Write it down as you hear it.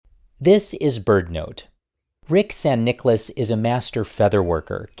This is BirdNote. Rick San Nicolas is a master feather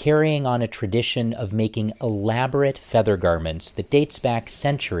worker, carrying on a tradition of making elaborate feather garments that dates back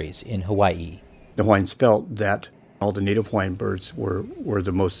centuries in Hawaii. The Hawaiians felt that all the native Hawaiian birds were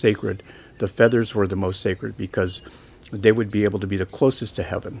the most sacred. The feathers were the most sacred because they would be able to be the closest to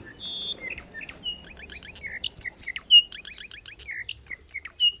heaven.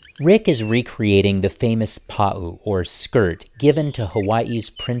 Rick is recreating the famous pa'u, or skirt, given to Hawaii's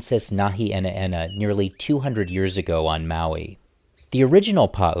Princess Nahi'ene'ena nearly 200 years ago on Maui. The original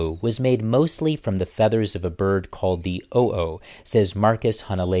pa'u was made mostly from the feathers of a bird called the o'o, says Marcus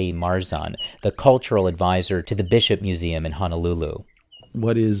Hanalei Marzan, the cultural advisor to the Bishop Museum in Honolulu.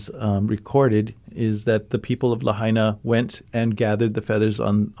 What is recorded is that the people of Lahaina went and gathered the feathers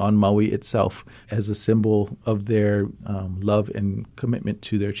on Maui itself as a symbol of their love and commitment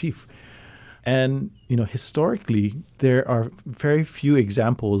to their chief. And, historically, there are very few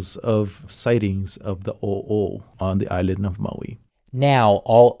examples of sightings of the o'o on the island of Maui. Now,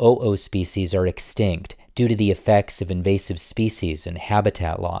 all o'o species are extinct due to the effects of invasive species and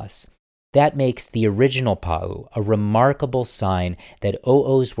habitat loss. That makes the original pa'u a remarkable sign that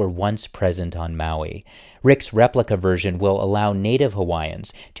o'os were once present on Maui. Rick's replica version will allow native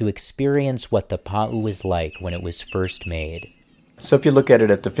Hawaiians to experience what the pa'u was like when it was first made. So if you look at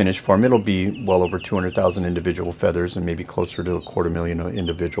it at the finished form, it'll be well over 200,000 individual feathers and maybe closer to 250,000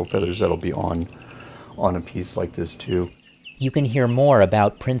 individual feathers that'll be on a piece like this too. You can hear more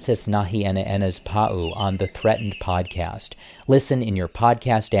about Princess Nahi'ene'ena's pa'u on the Threatened podcast. Listen in your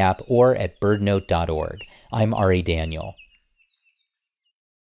podcast app or at birdnote.org. I'm Ari Daniel.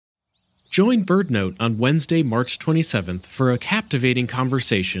 Join BirdNote on Wednesday, March 27th for a captivating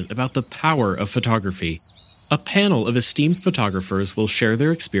conversation about the power of photography. A panel of esteemed photographers will share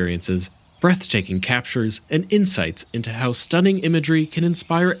their experiences, breathtaking captures, and insights into how stunning imagery can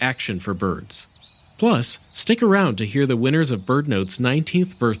inspire action for birds. Plus, stick around to hear the winners of BirdNote's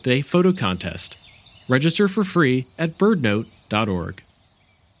 19th birthday photo contest. Register for free at birdnote.org.